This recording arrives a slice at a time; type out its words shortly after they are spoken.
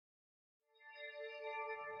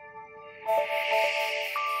The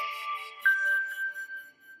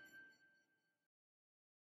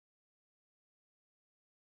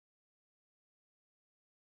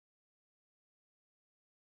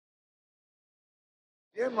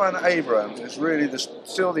M1 Abrams is really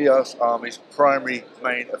still the US Army's primary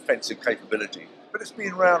main offensive capability. But it's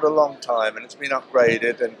been around a long time and it's been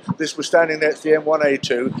upgraded, and this was standing there, it's the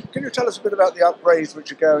M1A2. Can you tell us a bit about the upgrades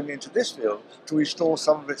which are going into this field to restore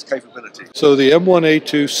some of its capability? So the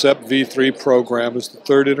M1A2SEPV3 program is the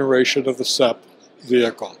third iteration of the SEP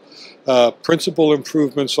vehicle. Principal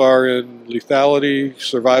improvements are in lethality,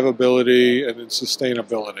 survivability, and in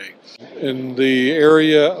sustainability. In the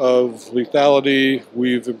area of lethality,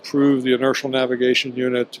 we've improved the inertial navigation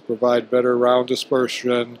unit to provide better round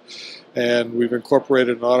dispersion, and we've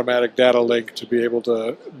incorporated an automatic data link to be able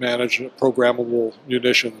to manage programmable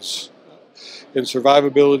munitions. In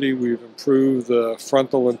survivability, we've improved the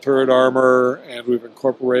frontal and turret armor, and we've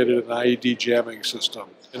incorporated an IED jamming system.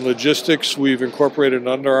 In logistics, we've incorporated an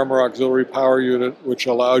Under Armour auxiliary power unit, which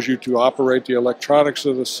allows you to operate the electronics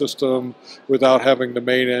of the system without having the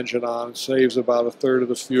main engine on. It saves about a third of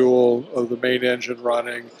the fuel of the main engine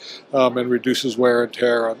running, and reduces wear and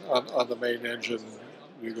tear on the main engine.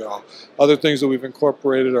 Other things that we've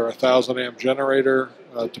incorporated are a 1,000 amp generator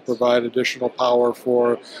to provide additional power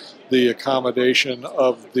for the accommodation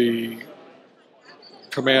of the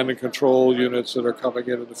command and control units that are coming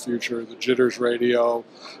in the future, the jitters radio,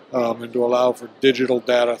 and to allow for digital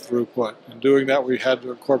data throughput. In doing that, we had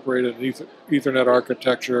to incorporate an Ethernet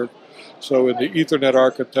architecture. So in the Ethernet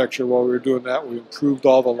architecture, while we were doing that, we improved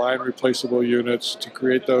all the line replaceable units to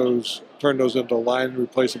create those, turn those into line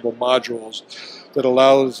replaceable modules that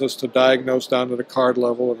allows us to diagnose down to the card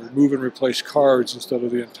level and remove and replace cards instead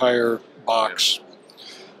of the entire box.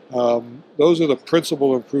 Those are the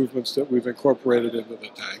principal improvements that we've incorporated into the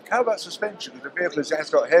tank. How about suspension? The vehicle has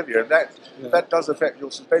got heavier, and that does affect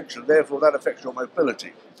your suspension, therefore that affects your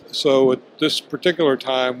mobility. So at this particular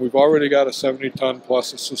time, we've already got a 70-ton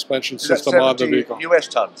plus a suspension system on the vehicle. 70 US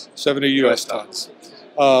tons? 70 US tons.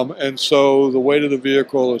 And so the weight of the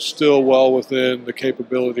vehicle is still well within the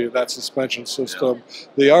capability of that suspension system. Yeah.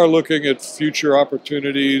 They are looking at future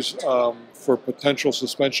opportunities for potential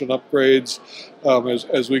suspension upgrades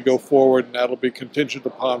as we go forward, and that'll be contingent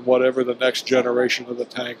upon whatever the next generation of the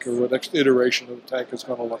tank or the next iteration of the tank is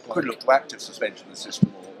going to look like. Could look to active suspension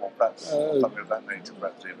system or perhaps something of that nature,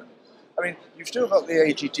 perhaps even. I mean, you've still got the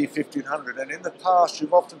AGT 1500, and in the past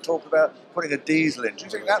you've often talked about putting a diesel in. Do you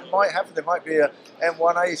think that might happen? There might be a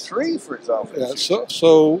M1A3, for example. Yeah,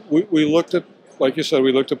 so we looked at, like you said,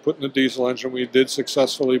 we looked at putting a diesel engine. We did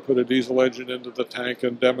successfully put a diesel engine into the tank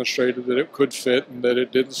and demonstrated that it could fit and that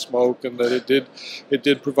it didn't smoke and that it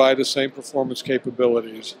did provide the same performance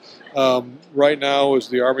capabilities. Right now, as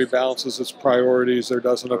the Army balances its priorities, there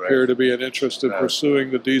doesn't appear to be an interest in pursuing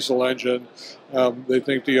the diesel engine. They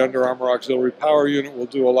think the Under Armour auxiliary power unit will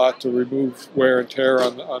do a lot to remove wear and tear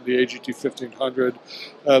on the AGT 1500.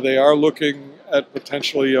 They are looking at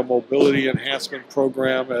potentially a mobility enhancement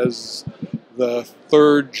program as the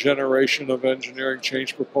third generation of engineering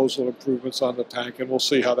change proposal improvements on the tank, and we'll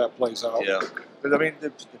see how that plays out. Yeah, but I mean,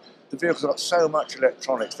 the vehicle's got so much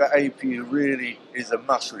electronics. That AP really is a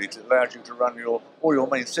must, really, because it allows you to run all your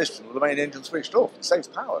main system with the main engine switched off. It saves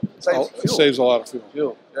power. It saves fuel. It saves a lot of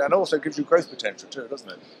fuel. And also gives you growth potential too,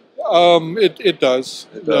 doesn't it? It does.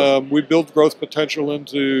 It does. We build growth potential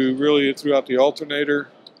into really throughout the alternator.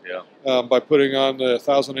 Yeah. By putting on the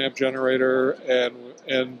 1,000 amp generator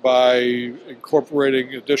and by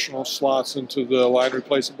incorporating additional slots into the line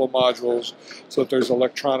replaceable modules so that there's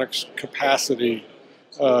electronics capacity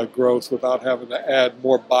growth without having to add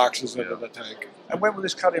more boxes into the tank. And when will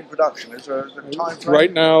this cut in production? Is there a time frame?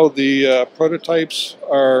 Right now, the prototypes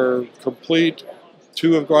are complete.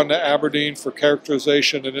 2 have gone to Aberdeen for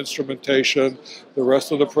characterization and instrumentation. The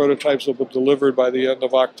rest of the prototypes will be delivered by the end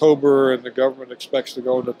of October, and the government expects to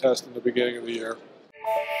go into test in the beginning of the year.